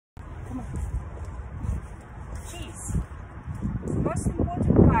come on. Cheese. The most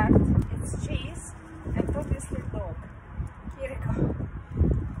important part is cheese and obviously dog. Here we go.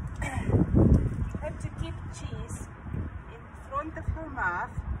 You have to keep cheese in front of your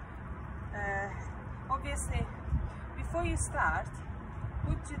mouth. Obviously, before you start,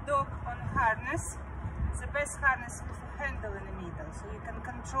 put your dog on a harness. It's the best harness with a handle in the middle, so you can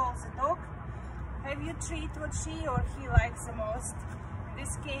control the dog. Have you treat what she or he likes the most. In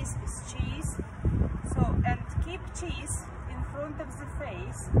this case, is cheese. So, and keep cheese in front of the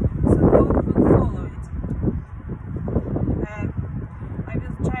face, so dog will follow it. I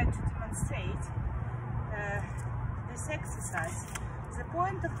will try to demonstrate this exercise. The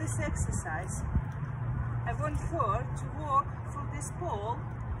point of this exercise, I want her to walk through this pole,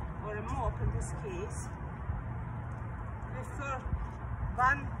 or a mop in this case, with her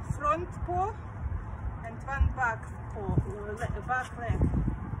one front paw and one back paw, back leg.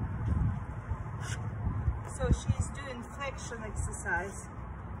 So she is doing flexion exercise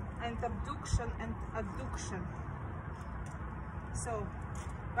and abduction and adduction. So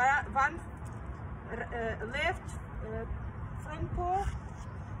one left front paw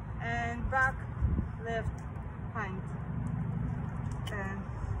and back left hind. And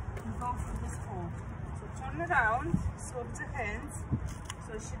go through this fold. So turn around, swap the hands.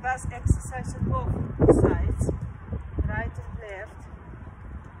 So she does exercise on both sides, right and left.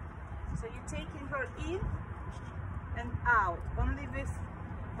 So you're taking her in and out, only with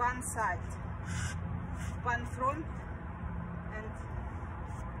one side. One front and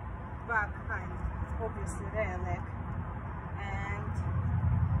back hind, obviously rear leg. And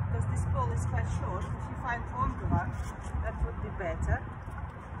because this pole is quite short, if you find longer one, that would be better.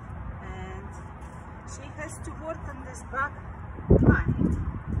 And she has to work on this back hind.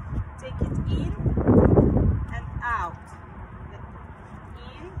 Take it in and out.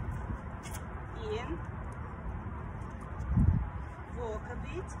 In, walk a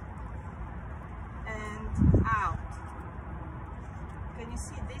bit, and out. Can you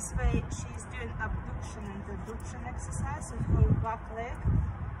see this way she's doing abduction and adduction exercise with her back leg?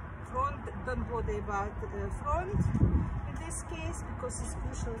 Front, don't bother about the front in this case because it's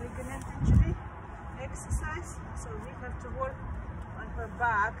crucial ligament injury exercise. So we have to work on her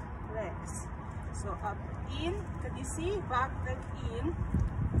back legs. So up, in, can you see? Back leg in.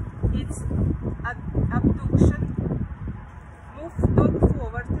 It's abduction. Move dog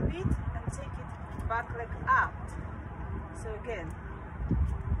forward a bit and take it back leg out. So again,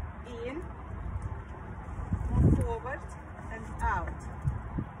 in, move forward and out.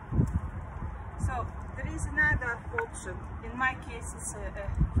 So there is another option. In my case, it's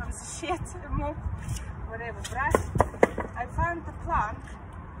from the shed, mop, whatever, brush. I found a plank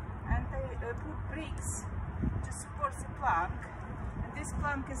and I put bricks to support the plank. And this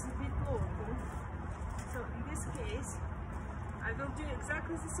plank is a bit longer. So in this case, I will do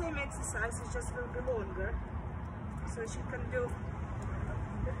exactly the same exercise, it just will be longer. So she can do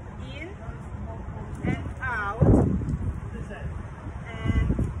in and out.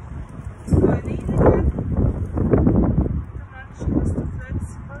 And going in again. Come on, she has to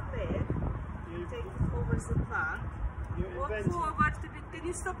flex her leg. Take it over the plank. Walk forward a bit. Can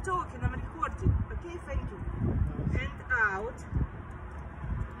you stop talking? I'm recording. Okay, thank you. And out.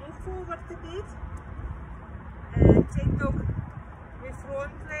 Move forward a bit. And take dog with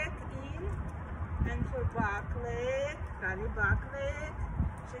front leg in. And her back leg. Carry back leg.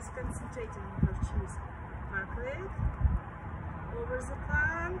 She's concentrating on her cheese. Back leg. Over the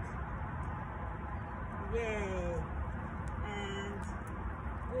plank. Yay! And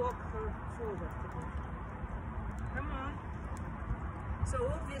walk her forward a bit. Come on. So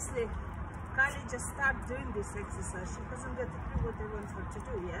obviously, Kali just started doing this exercise. She hasn't got a clue what I want her to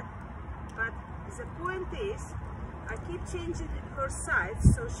do yet. But the point is, I keep changing her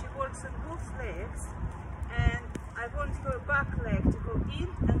sides so she works on both legs. And I want her back leg to go in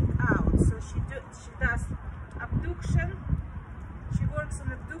and out. So she does abduction. She works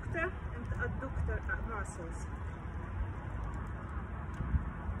on abductor and adductor muscles.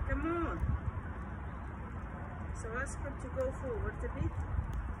 Come on. So ask her to go forward a bit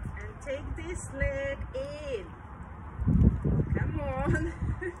and take this leg in. Come on.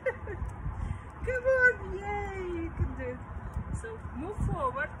 Come on. Yay, you can do it. So move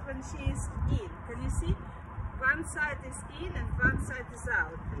forward when she is in. Can you see? One side is in and one side is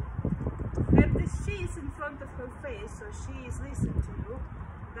out. And this she is in front of her face, so she is listening to you.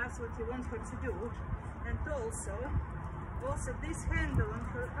 That's what you want her to do. And also this handle on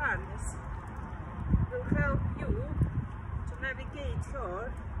her harness will help you to navigate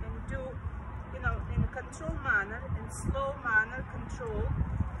her and do, in a controlled manner, in slow manner, control,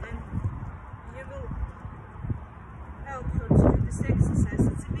 and exercise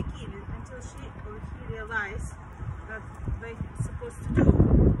at the beginning until she or he realize that they're supposed to do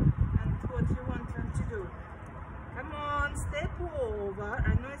and what you want them to do. Come on, step over.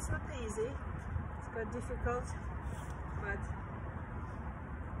 I know it's not easy, it's quite difficult, but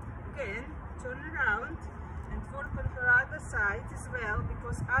again, turn around and work on her other side as well,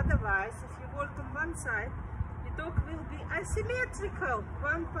 because otherwise if you work on one side, the dog will be asymmetrical.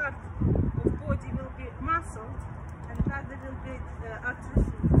 One part of body will be muscled and the other will be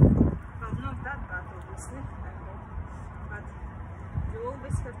atrophied. Well, not that bad obviously, I hope, but you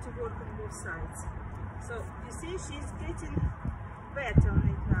always have to work on both sides. So you see she's getting better on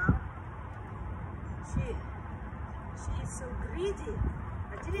it now. She is so greedy.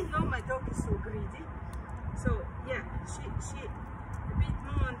 I didn't know my dog is so greedy. So yeah, she a bit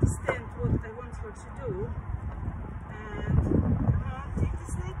more understand what I want her to do. And come on, take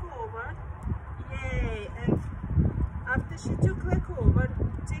this leg over. Yay! And after she took leg over,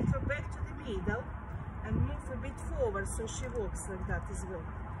 take her back to the middle and move a bit forward so she walks like that as well.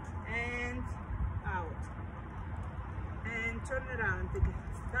 And out. And turn around again.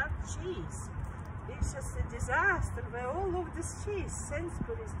 That cheese is just a disaster. We're all over this cheese.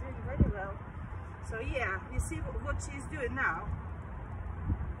 Sainsbury is doing very well. So yeah, you see what she's doing now.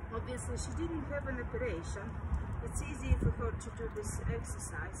 Obviously she didn't have an operation. It's easy for her to do this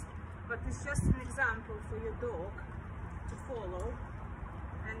exercise, but it's just an example for your dog to follow.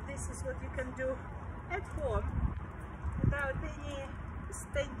 And this is what you can do at home without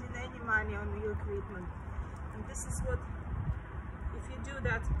spending any money on your equipment. And this is what, if you do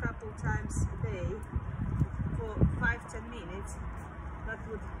that a couple times a day for 5-10 minutes, that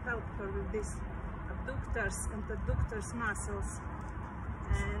would help her with these abductors and adductors muscles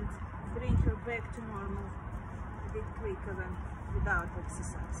and bring her back to normal a bit quicker than without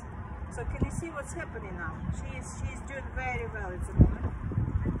exercise. So can you see what's happening now? She's doing very well at the moment.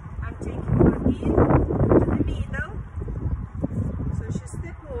 I'm taking her in to the middle. So she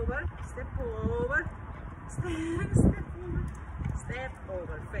step over, step over, step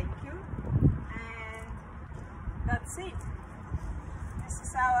over, thank you. And that's it. This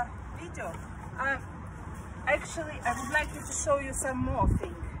is our video. Actually, I would like to show you some more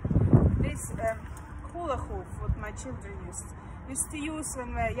things. This hula hoop, what my children used to use when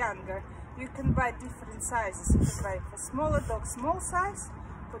we were younger. You can buy different sizes. You can buy for smaller dogs, small size,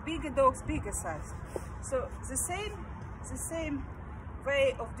 for bigger dogs, bigger size. So the same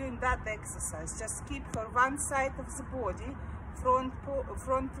way of doing that exercise. Just keep her one side of the body,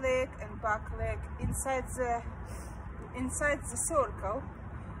 front leg and back leg inside the circle,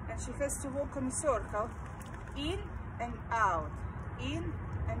 and she has to walk in a circle, in and out, in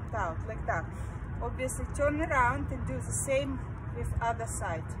and out, like that. Obviously turn around and do the same with other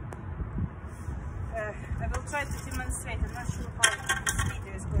side. I will try to demonstrate. I'm not sure how this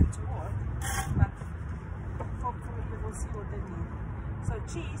video is going to work, but hopefully you will see what I mean. So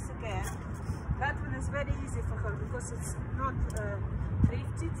cheese again. That one is very easy for her because it's not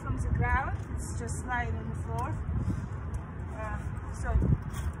lifted from the ground, it's just lying on the floor. So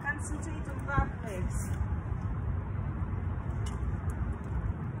concentrate on back legs.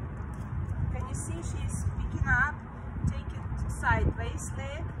 Can you see she's picking up, take it sideways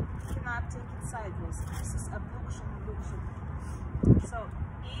leg, picking up, take it sideways. This is abduction, abduction. So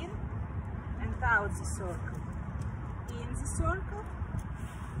in and out the circle. In the circle,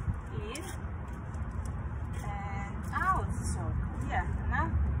 in and out the circle. Yeah,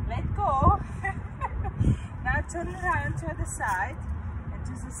 now let go. Now turn around to the other side and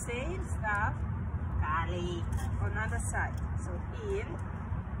do the same stuff, Kali, on the other side. So in,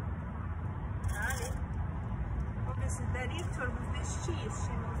 Kali. Obviously direct her with this cheese,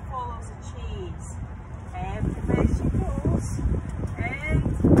 she will follow the cheese. Everywhere she goes, and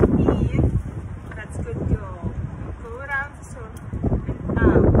in, that's good girl. Go around the circle and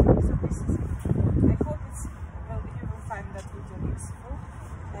out. So this is it. I hope you will find that video useful,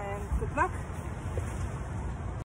 and good luck.